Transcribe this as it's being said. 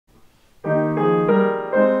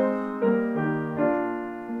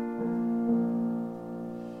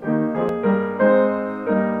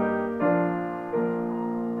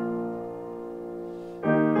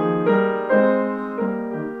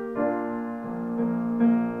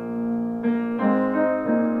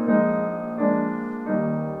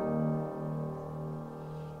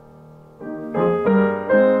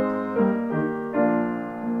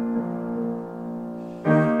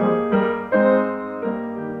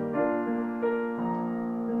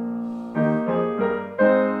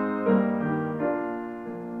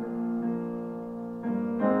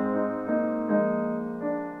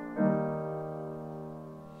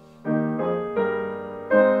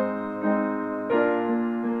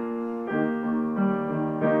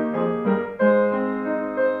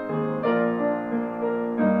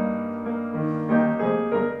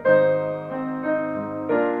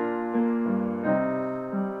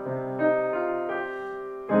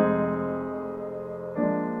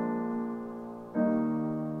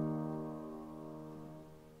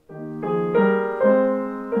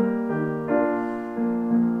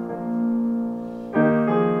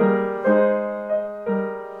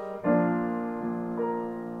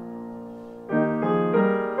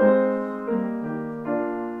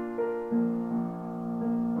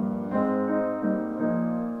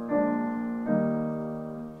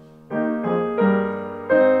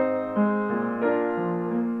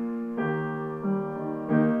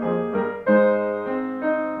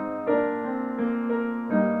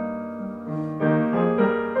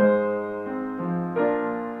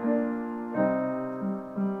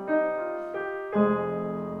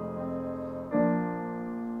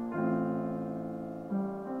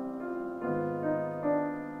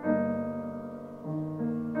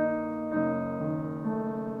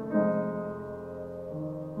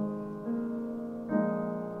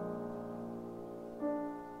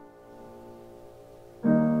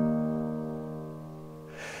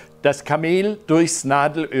Das Kamel durchs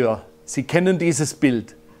Nadelöhr. Sie kennen dieses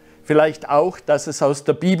Bild. Vielleicht auch, dass es aus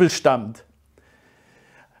der Bibel stammt.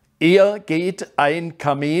 Eher geht ein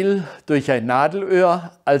Kamel durch ein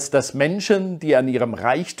Nadelöhr, als dass Menschen, die an ihrem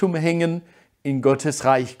Reichtum hängen, in Gottes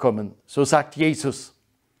Reich kommen. So sagt Jesus.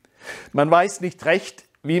 Man weiß nicht recht,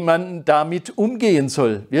 wie man damit umgehen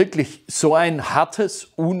soll. Wirklich so ein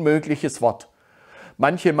hartes, unmögliches Wort.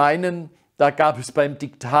 Manche meinen, da gab es beim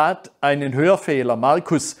Diktat einen Hörfehler.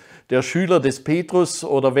 Markus, der Schüler des Petrus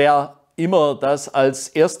oder wer immer das als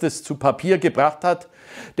erstes zu Papier gebracht hat,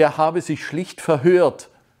 der habe sich schlicht verhört.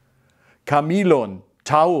 Kamilon,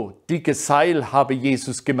 Tau, dickes Seil habe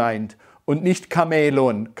Jesus gemeint und nicht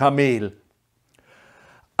Kamelon, Kamel.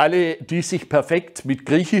 Alle, die sich perfekt mit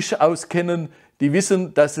Griechisch auskennen, die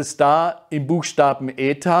wissen, dass es da im Buchstaben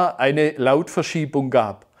Eta eine Lautverschiebung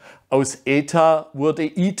gab. Aus Eta wurde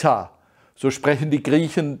Ita. So sprechen die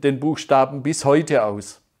Griechen den Buchstaben bis heute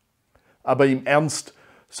aus. Aber im Ernst,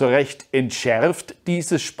 so recht entschärft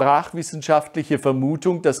diese sprachwissenschaftliche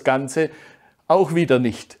Vermutung das Ganze auch wieder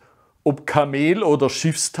nicht. Ob Kamel oder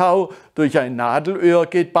Schiffstau durch ein Nadelöhr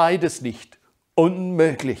geht beides nicht.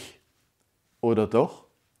 Unmöglich. Oder doch?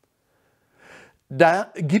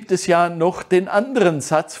 Da gibt es ja noch den anderen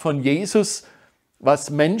Satz von Jesus, was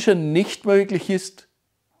Menschen nicht möglich ist,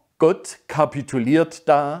 Gott kapituliert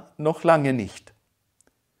da noch lange nicht.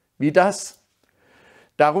 Wie das?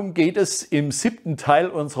 Darum geht es im 7. Teil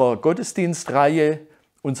unserer Gottesdienstreihe.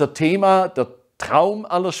 Unser Thema, der Traum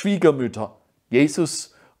aller Schwiegermütter,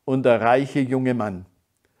 Jesus und der reiche junge Mann.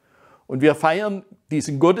 Und wir feiern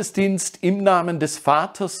diesen Gottesdienst im Namen des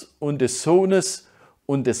Vaters und des Sohnes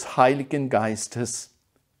und des Heiligen Geistes.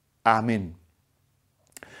 Amen.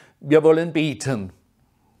 Wir wollen beten.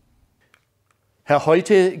 Herr,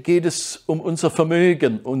 heute geht es um unser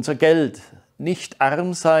Vermögen, unser Geld. Nicht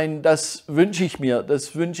arm sein, das wünsche ich mir,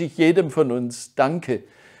 das wünsche ich jedem von uns. Danke,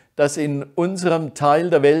 dass in unserem Teil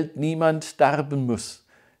der Welt niemand darben muss,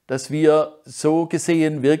 dass wir so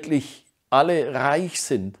gesehen wirklich alle reich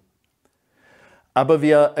sind. Aber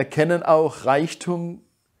wir erkennen auch, Reichtum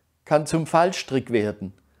kann zum Fallstrick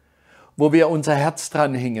werden, wo wir unser Herz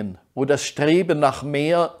dran hängen, wo das Streben nach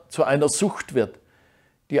mehr zu einer Sucht wird,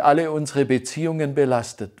 die alle unsere Beziehungen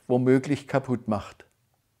belastet, womöglich kaputt macht.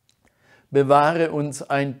 Bewahre uns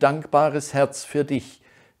ein dankbares Herz für dich,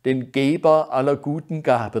 den Geber aller guten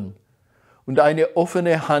Gaben, und eine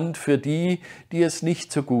offene Hand für die, die es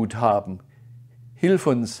nicht so gut haben. Hilf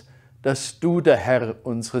uns, dass du der Herr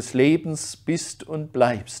unseres Lebens bist und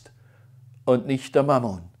bleibst und nicht der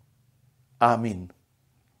Mammon. Amen.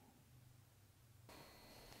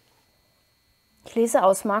 Ich lese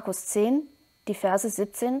aus Markus 10, die Verse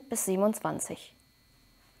 17 bis 27.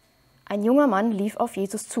 Ein junger Mann lief auf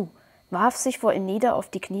Jesus zu, warf sich vor ihm nieder auf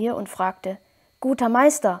die Knie und fragte: Guter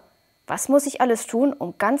Meister, was muss ich alles tun,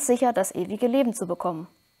 um ganz sicher das ewige Leben zu bekommen?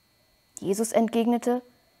 Jesus entgegnete: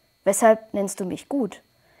 Weshalb nennst du mich gut?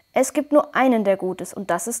 Es gibt nur einen, der gut ist, und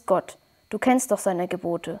das ist Gott. Du kennst doch seine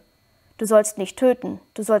Gebote. Du sollst nicht töten,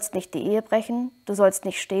 du sollst nicht die Ehe brechen, du sollst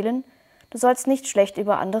nicht stehlen, du sollst nicht schlecht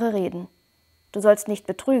über andere reden. Du sollst nicht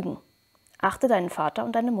betrügen. Achte deinen Vater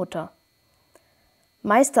und deine Mutter.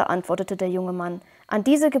 Meister, antwortete der junge Mann, an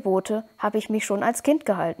diese Gebote habe ich mich schon als Kind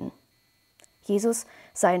gehalten. Jesus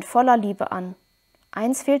sah ihn voller Liebe an.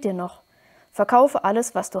 Eins fehlt dir noch. Verkaufe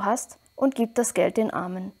alles, was du hast, und gib das Geld den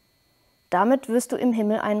Armen. Damit wirst du im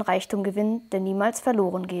Himmel einen Reichtum gewinnen, der niemals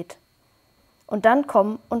verloren geht. Und dann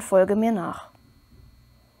komm und folge mir nach.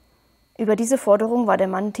 Über diese Forderung war der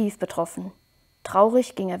Mann tief betroffen.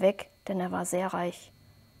 Traurig ging er weg, denn er war sehr reich.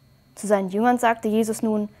 Zu seinen Jüngern sagte Jesus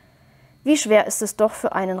nun: Wie schwer ist es doch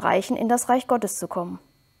für einen Reichen, in das Reich Gottes zu kommen.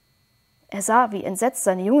 Er sah, wie entsetzt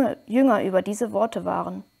seine Jünger über diese Worte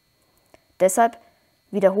waren. Deshalb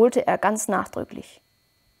wiederholte er ganz nachdrücklich: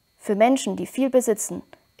 Für Menschen, die viel besitzen,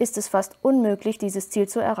 ist es fast unmöglich, dieses Ziel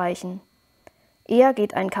zu erreichen. Eher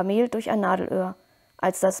geht ein Kamel durch ein Nadelöhr,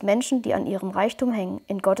 als dass Menschen, die an ihrem Reichtum hängen,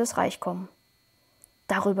 in Gottes Reich kommen.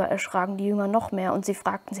 Darüber erschraken die Jünger noch mehr und sie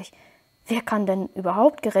fragten sich: Wer kann denn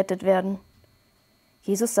überhaupt gerettet werden?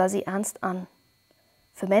 Jesus sah sie ernst an.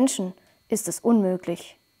 Für Menschen ist es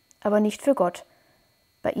unmöglich, aber nicht für Gott.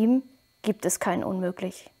 Bei ihm gibt es kein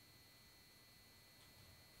Unmöglich.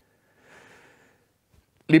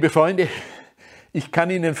 Liebe Freunde, ich kann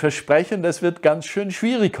Ihnen versprechen, das wird ganz schön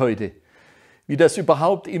schwierig heute. Wie das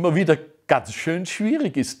überhaupt immer wieder ganz schön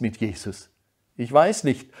schwierig ist mit Jesus. Ich weiß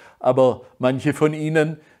nicht, aber manche von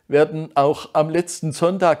Ihnen werden auch am letzten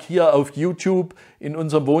Sonntag hier auf YouTube in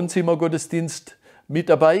unserem Wohnzimmergottesdienst mit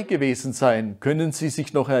dabei gewesen sein. Können Sie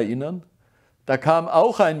sich noch erinnern? Da kam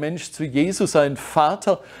auch ein Mensch zu Jesus, ein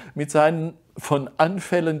Vater mit seinen von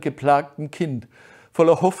Anfällen geplagten Kind,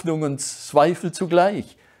 voller Hoffnung und Zweifel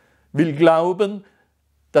zugleich, will glauben,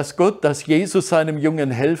 dass Gott, dass Jesus seinem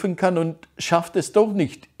Jungen helfen kann und schafft es doch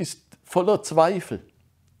nicht, ist voller Zweifel.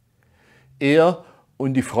 Er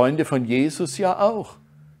und die Freunde von Jesus ja auch.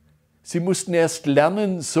 Sie mussten erst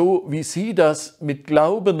lernen, so wie sie das mit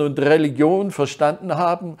Glauben und Religion verstanden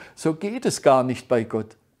haben, so geht es gar nicht bei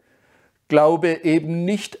Gott. Glaube eben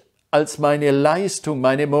nicht als meine Leistung,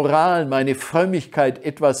 meine Moral, meine Frömmigkeit,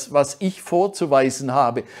 etwas, was ich vorzuweisen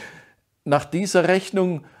habe. Nach dieser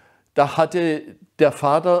Rechnung, da hatte der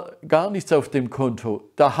Vater gar nichts auf dem Konto.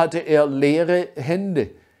 Da hatte er leere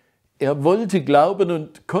Hände. Er wollte glauben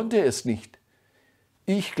und konnte es nicht.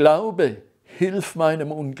 Ich glaube, hilf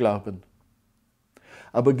meinem Unglauben.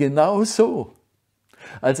 Aber genau so,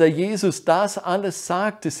 als er Jesus das alles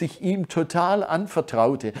sagte, sich ihm total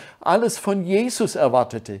anvertraute, alles von Jesus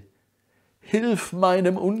erwartete, hilf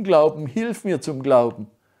meinem Unglauben, hilf mir zum Glauben.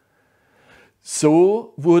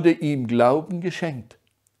 So wurde ihm Glauben geschenkt.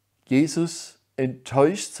 Jesus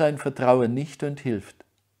enttäuscht sein Vertrauen nicht und hilft.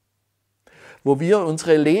 Wo wir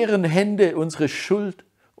unsere leeren Hände, unsere Schuld,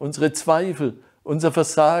 unsere Zweifel, unser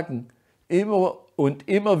Versagen immer und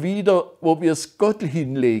immer wieder, wo wir es Gott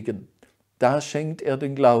hinlegen, da schenkt er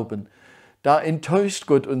den Glauben. Da enttäuscht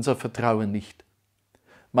Gott unser Vertrauen nicht.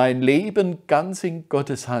 Mein Leben ganz in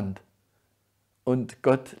Gottes Hand. Und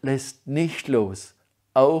Gott lässt nicht los,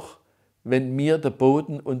 auch wenn mir der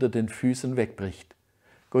Boden unter den Füßen wegbricht.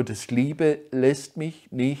 Gottes Liebe lässt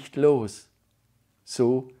mich nicht los.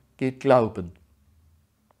 So geht Glauben.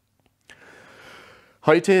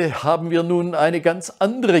 Heute haben wir nun eine ganz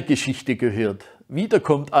andere Geschichte gehört. Wieder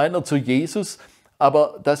kommt einer zu Jesus,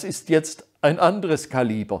 aber das ist jetzt ein anderes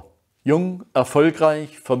Kaliber. Jung,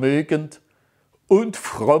 erfolgreich, vermögend und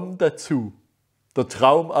fromm dazu. Der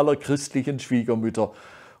Traum aller christlichen Schwiegermütter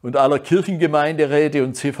und aller Kirchengemeinderäte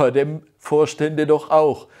und CVM-Vorstände doch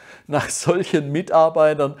auch. Nach solchen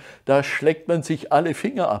Mitarbeitern, da schlägt man sich alle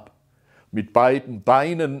Finger ab. Mit beiden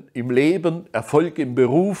Beinen im Leben, Erfolg im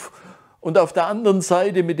Beruf und auf der anderen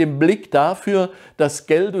Seite mit dem Blick dafür, dass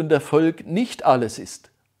Geld und Erfolg nicht alles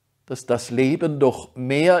ist, dass das Leben doch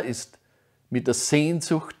mehr ist, mit der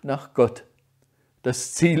Sehnsucht nach Gott.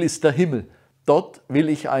 Das Ziel ist der Himmel, dort will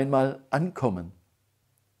ich einmal ankommen.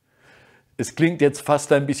 Es klingt jetzt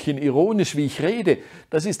fast ein bisschen ironisch, wie ich rede,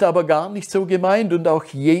 das ist aber gar nicht so gemeint und auch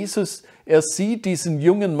Jesus, er sieht diesen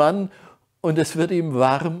jungen Mann und es wird ihm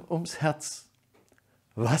warm ums Herz.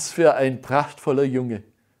 Was für ein prachtvoller Junge!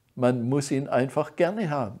 Man muss ihn einfach gerne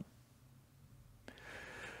haben.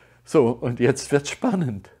 So, und jetzt wird's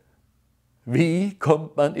spannend. Wie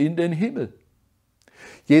kommt man in den Himmel?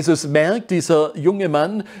 Jesus merkt, dieser junge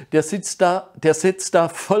Mann, der setzt da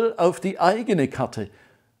voll auf die eigene Karte.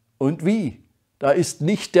 Und wie? Da ist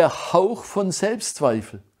nicht der Hauch von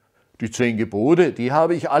Selbstzweifel. Die 10 Gebote, die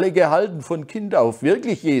habe ich alle gehalten von Kind auf.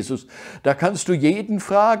 Wirklich, Jesus. Da kannst du jeden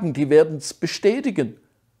fragen, die werden es bestätigen.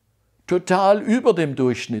 Total über dem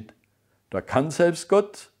Durchschnitt. Da kann selbst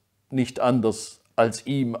Gott nicht anders, als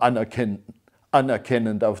ihm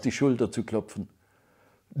anerkennend auf die Schulter zu klopfen.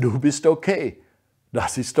 Du bist okay,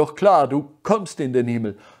 das ist doch klar, du kommst in den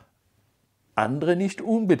Himmel. Andere nicht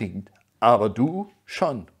unbedingt, aber du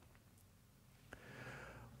schon.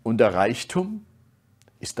 Und der Reichtum,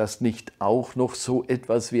 ist das nicht auch noch so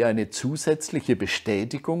etwas wie eine zusätzliche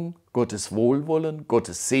Bestätigung, Gottes Wohlwollen,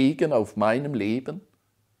 Gottes Segen auf meinem Leben?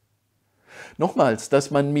 Nochmals, dass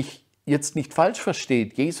man mich jetzt nicht falsch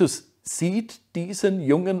versteht. Jesus sieht diesen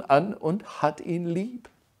Jungen an und hat ihn lieb.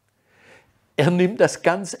 Er nimmt das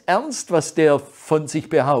ganz ernst, was der von sich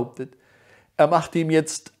behauptet. Er macht ihm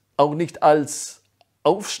jetzt auch nicht als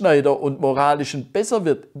Aufschneider und moralischen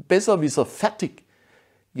Besserwisser fertig.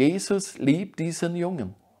 Jesus liebt diesen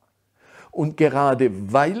Jungen. Und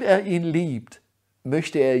gerade weil er ihn liebt,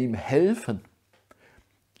 möchte er ihm helfen,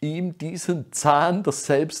 ihm diesen Zahn der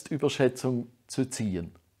Selbstüberschätzung zu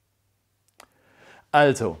ziehen.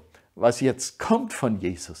 Also, was jetzt kommt von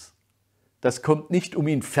Jesus, das kommt nicht, um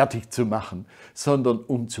ihn fertig zu machen, sondern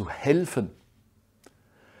um zu helfen.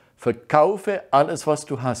 Verkaufe alles, was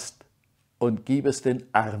du hast und gib es den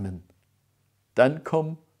Armen. Dann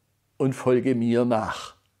komm und folge mir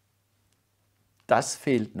nach. Das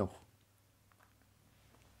fehlt noch.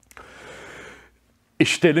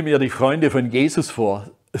 Ich stelle mir die Freunde von Jesus vor,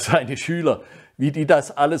 seine Schüler, wie die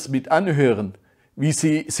das alles mit anhören, wie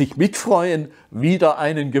sie sich mitfreuen, wieder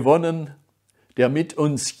einen gewonnen, der mit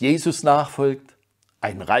uns Jesus nachfolgt,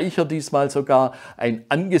 ein Reicher diesmal sogar, ein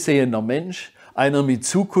angesehener Mensch, einer mit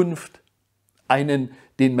Zukunft, einen,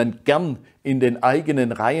 den man gern in den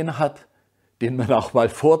eigenen Reihen hat, den man auch mal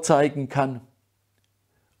vorzeigen kann.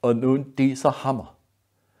 Und nun dieser Hammer.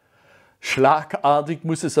 Schlagartig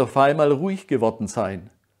muss es auf einmal ruhig geworden sein.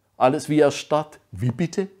 Alles wie erstarrt. Wie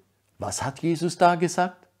bitte? Was hat Jesus da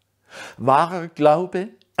gesagt? Wahrer Glaube,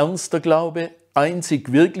 ernster Glaube,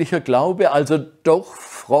 einzig wirklicher Glaube, also doch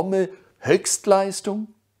fromme Höchstleistung?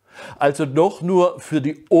 Also doch nur für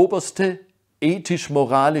die oberste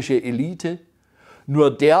ethisch-moralische Elite?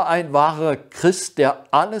 Nur der ein wahrer Christ, der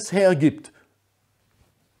alles hergibt?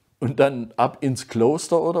 Und dann ab ins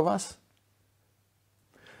Kloster oder was?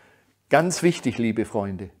 Ganz wichtig, liebe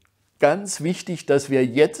Freunde, ganz wichtig, dass wir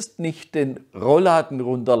jetzt nicht den Rollladen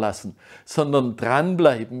runterlassen, sondern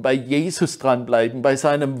dranbleiben, bei Jesus dranbleiben, bei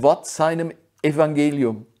seinem Wort, seinem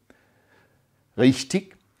Evangelium.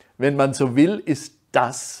 Richtig, wenn man so will, ist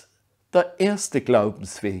das der erste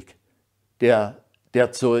Glaubensweg, der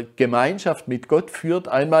zur Gemeinschaft mit Gott führt,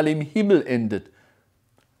 einmal im Himmel endet.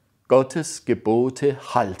 Gottes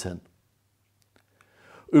Gebote halten.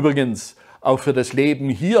 Übrigens, auch für das Leben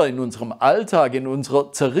hier in unserem Alltag, in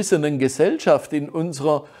unserer zerrissenen Gesellschaft, in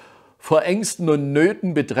unserer vor Ängsten und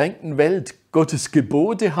Nöten bedrängten Welt, Gottes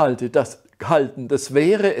Gebote halten, das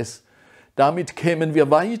wäre es. Damit kämen wir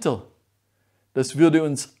weiter. Das würde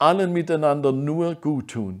uns allen miteinander nur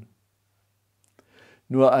gut tun.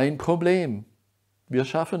 Nur ein Problem, wir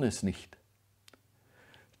schaffen es nicht.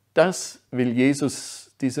 Das will Jesus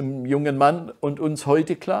diesem jungen Mann und uns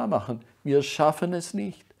heute klar machen. Wir schaffen es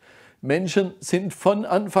nicht. Menschen sind von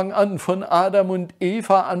Anfang an, von Adam und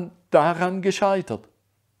Eva an, daran gescheitert.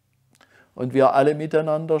 Und wir alle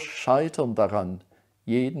miteinander scheitern daran,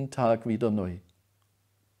 jeden Tag wieder neu.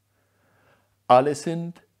 Alle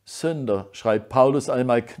sind Sünder, schreibt Paulus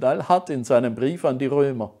einmal knallhart in seinem Brief an die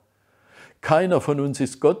Römer. Keiner von uns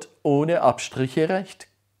ist Gott ohne Abstriche recht.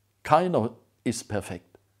 Keiner ist perfekt.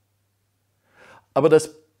 Aber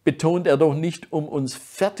das betont er doch nicht, um uns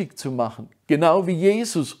fertig zu machen, genau wie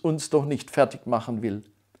Jesus uns doch nicht fertig machen will.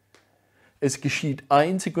 Es geschieht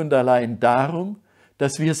einzig und allein darum,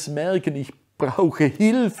 dass wir es merken, ich brauche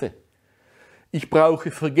Hilfe, ich brauche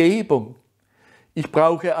Vergebung, ich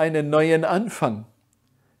brauche einen neuen Anfang,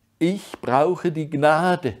 ich brauche die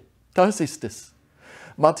Gnade, das ist es.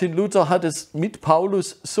 Martin Luther hat es mit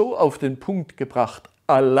Paulus so auf den Punkt gebracht,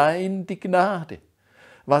 allein die Gnade.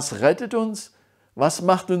 Was rettet uns? Was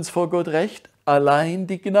macht uns vor Gott recht? Allein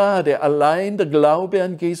die Gnade, allein der Glaube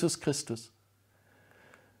an Jesus Christus.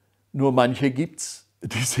 Nur manche gibt's,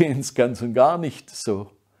 die sehen es ganz und gar nicht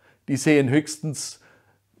so. Die sehen höchstens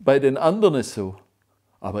bei den anderen es so.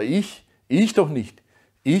 Aber ich doch nicht.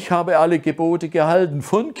 Ich habe alle Gebote gehalten,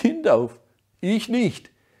 von Kind auf. Ich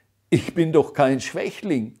nicht. Ich bin doch kein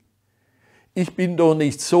Schwächling. Ich bin doch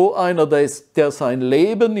nicht so einer, der sein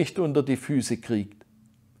Leben nicht unter die Füße kriegt.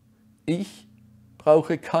 Ich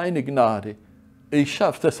brauche keine Gnade. Ich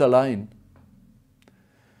schaffe das allein.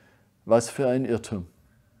 Was für ein Irrtum.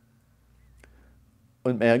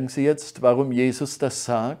 Und merken Sie jetzt, warum Jesus das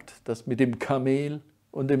sagt, das mit dem Kamel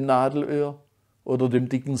und dem Nadelöhr oder dem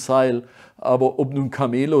dicken Seil. Aber ob nun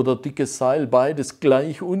Kamel oder dickes Seil, beides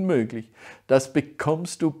gleich unmöglich. Das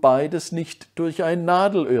bekommst du beides nicht durch ein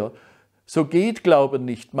Nadelöhr. So geht Glauben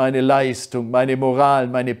nicht, meine Leistung, meine Moral,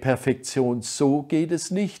 meine Perfektion. So geht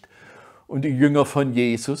es nicht. Und die Jünger von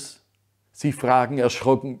Jesus, sie fragen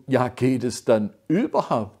erschrocken, ja, geht es dann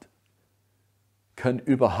überhaupt? Kann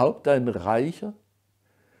überhaupt ein Reicher,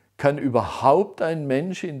 kann überhaupt ein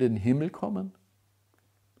Mensch in den Himmel kommen?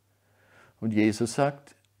 Und Jesus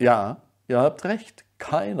sagt, ja, ihr habt recht,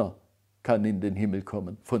 keiner kann in den Himmel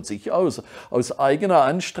kommen, von sich aus eigener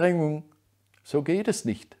Anstrengung. So geht es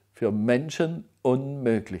nicht, für Menschen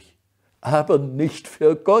unmöglich, aber nicht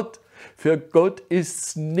für Gott. Für Gott ist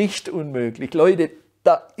es nicht unmöglich. Leute,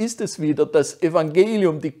 da ist es wieder, das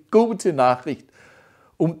Evangelium, die gute Nachricht.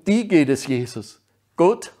 Um die geht es Jesus.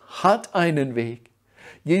 Gott hat einen Weg.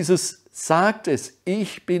 Jesus sagt es,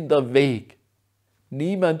 ich bin der Weg.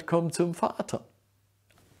 Niemand kommt zum Vater,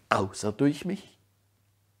 außer durch mich.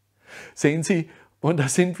 Sehen Sie, und da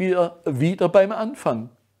sind wir wieder beim Anfang.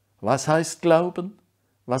 Was heißt Glauben?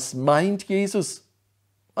 Was meint Jesus?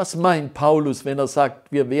 Was meint Paulus, wenn er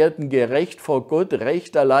sagt, wir werden gerecht vor Gott,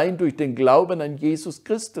 recht allein durch den Glauben an Jesus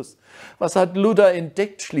Christus? Was hat Luther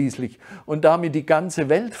entdeckt schließlich und damit die ganze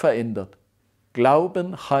Welt verändert?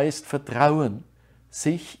 Glauben heißt Vertrauen,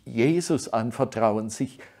 sich Jesus anvertrauen,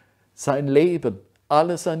 sich sein Leben,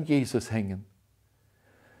 alles an Jesus hängen.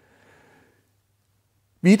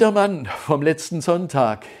 Wie der Mann vom letzten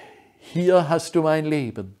Sonntag, hier hast du mein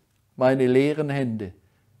Leben, meine leeren Hände,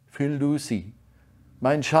 füll du sie.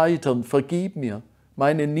 Mein Scheitern, vergib mir,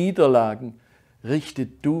 meine Niederlagen, richte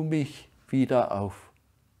du mich wieder auf.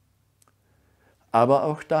 Aber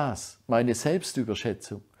auch das, meine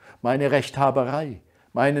Selbstüberschätzung, meine Rechthaberei,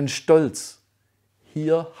 meinen Stolz.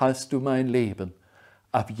 Hier hast du mein Leben.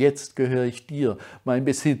 Ab jetzt gehöre ich dir, mein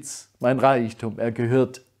Besitz, mein Reichtum, er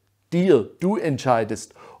gehört dir. Du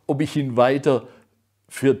entscheidest, ob ich ihn weiter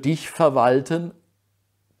für dich verwalten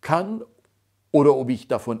kann oder ob ich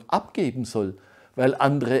davon abgeben soll, weil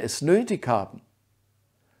andere es nötig haben.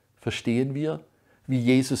 Verstehen wir, wie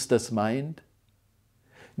Jesus das meint?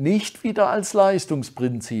 Nicht wieder als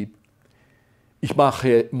Leistungsprinzip. Ich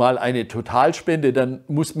mache mal eine Totalspende, dann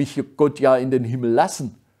muss mich Gott ja in den Himmel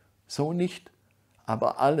lassen. So nicht,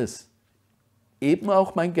 aber alles, eben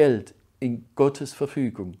auch mein Geld, in Gottes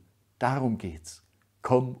Verfügung. Darum geht's.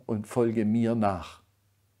 Komm und folge mir nach.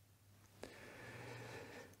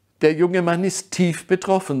 Der junge Mann ist tief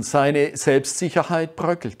betroffen, seine Selbstsicherheit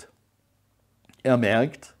bröckelt. Er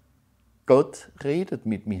merkt, Gott redet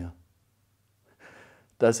mit mir.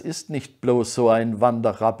 Das ist nicht bloß so ein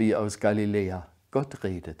Wanderrabbi aus Galiläa. Gott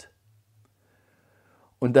redet.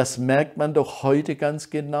 Und das merkt man doch heute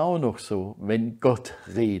ganz genau noch so, wenn Gott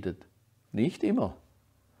redet. Nicht immer.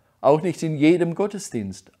 Auch nicht in jedem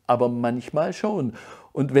Gottesdienst, aber manchmal schon.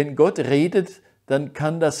 Und wenn Gott redet, dann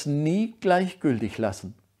kann das nie gleichgültig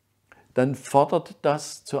lassen. Dann fordert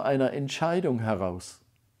das zu einer Entscheidung heraus.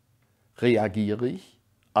 Reagiere ich?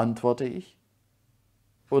 Antworte ich?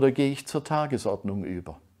 Oder gehe ich zur Tagesordnung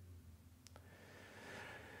über?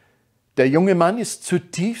 Der junge Mann ist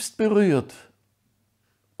zutiefst berührt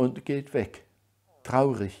und geht weg.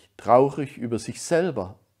 Traurig über sich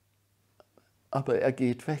selber. Aber er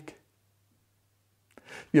geht weg.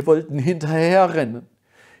 Wir wollten hinterherrennen,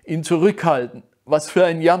 ihn zurückhalten. Was für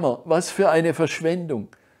ein Jammer, was für eine Verschwendung.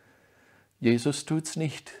 Jesus tut's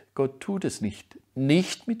nicht, Gott tut es nicht.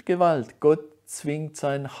 Nicht mit Gewalt. Gott zwingt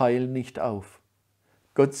sein Heil nicht auf.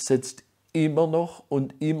 Gott setzt immer noch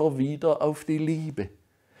und immer wieder auf die Liebe.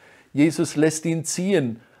 Jesus lässt ihn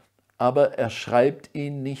ziehen, aber er schreibt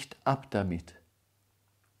ihn nicht ab damit.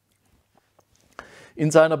 In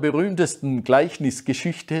seiner berühmtesten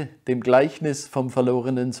Gleichnisgeschichte, dem Gleichnis vom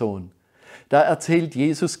verlorenen Sohn, da erzählt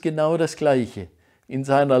Jesus genau das Gleiche. In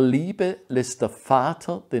seiner Liebe lässt der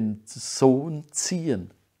Vater den Sohn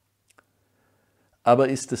ziehen. Aber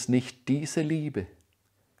ist es nicht diese Liebe,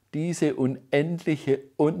 diese unendliche,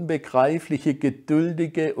 unbegreifliche,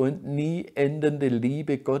 geduldige und nie endende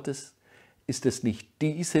Liebe Gottes, ist es nicht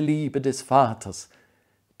diese Liebe des Vaters,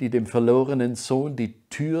 die dem verlorenen Sohn die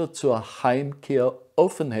Tür zur Heimkehr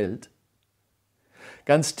offen hält?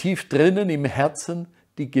 Ganz tief drinnen im Herzen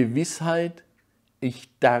die Gewissheit, ich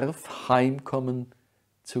darf heimkommen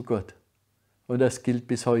zu Gott. Und das gilt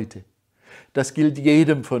bis heute. Das gilt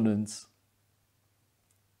jedem von uns.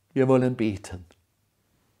 Wir wollen beten.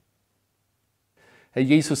 Herr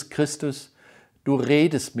Jesus Christus, du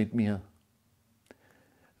redest mit mir.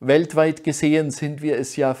 Weltweit gesehen sind wir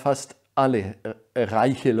es ja fast alle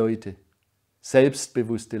reiche Leute,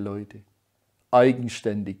 selbstbewusste Leute,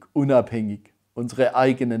 eigenständig, unabhängig, unsere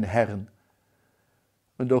eigenen Herren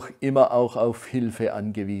und doch immer auch auf Hilfe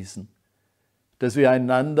angewiesen, dass wir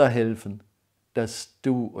einander helfen, dass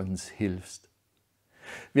du uns hilfst.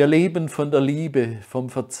 Wir leben von der Liebe, vom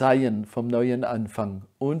Verzeihen, vom neuen Anfang,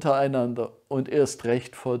 untereinander und erst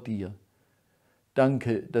recht vor dir.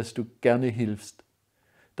 Danke, dass du gerne hilfst,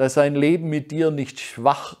 dass ein Leben mit dir nicht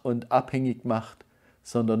schwach und abhängig macht,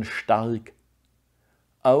 sondern stark,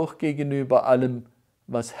 auch gegenüber allem,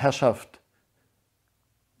 was Herrschaft,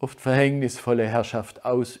 oft verhängnisvolle Herrschaft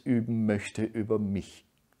ausüben möchte über mich.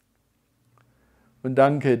 Und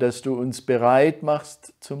danke, dass du uns bereit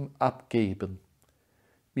machst zum Abgeben,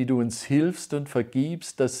 wie du uns hilfst und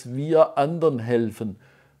vergibst, dass wir anderen helfen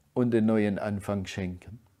und den neuen Anfang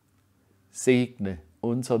schenken. Segne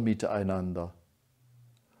unser Miteinander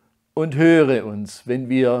und höre uns, wenn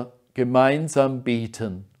wir gemeinsam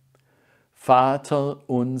beten. Vater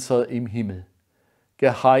unser im Himmel,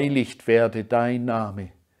 geheiligt werde dein Name,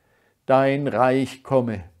 dein Reich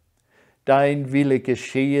komme, dein Wille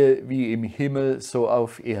geschehe wie im Himmel so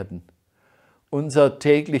auf Erden. Unser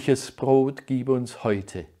tägliches Brot gib uns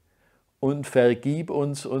heute und vergib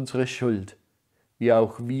uns unsere Schuld, wie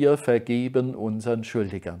auch wir vergeben unseren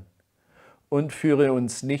Schuldigern. Und führe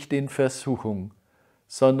uns nicht in Versuchung,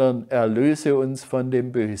 sondern erlöse uns von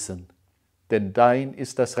dem Bösen. Denn dein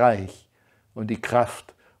ist das Reich und die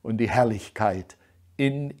Kraft und die Herrlichkeit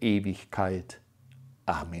in Ewigkeit.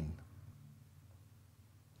 Amen.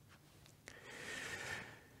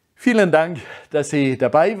 Vielen Dank, dass Sie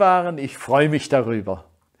dabei waren. Ich freue mich darüber.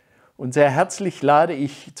 Und sehr herzlich lade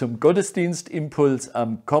ich zum Gottesdienstimpuls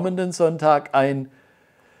am kommenden Sonntag ein,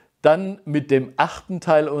 dann mit dem 8.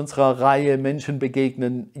 Teil unserer Reihe Menschen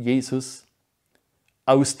begegnen Jesus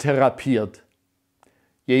austherapiert.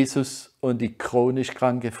 Jesus und die chronisch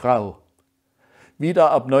kranke Frau.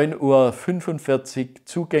 Wieder ab 9:45 Uhr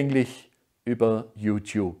zugänglich über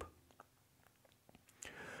YouTube.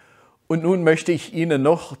 Und nun möchte ich Ihnen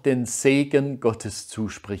noch den Segen Gottes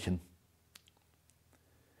zusprechen.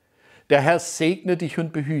 Der Herr segne dich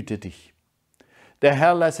und behüte dich. Der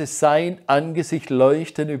Herr lasse sein Angesicht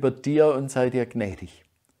leuchten über dir und sei dir gnädig.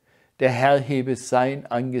 Der Herr hebe sein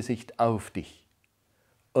Angesicht auf dich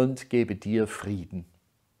und gebe dir Frieden.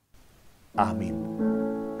 Amen.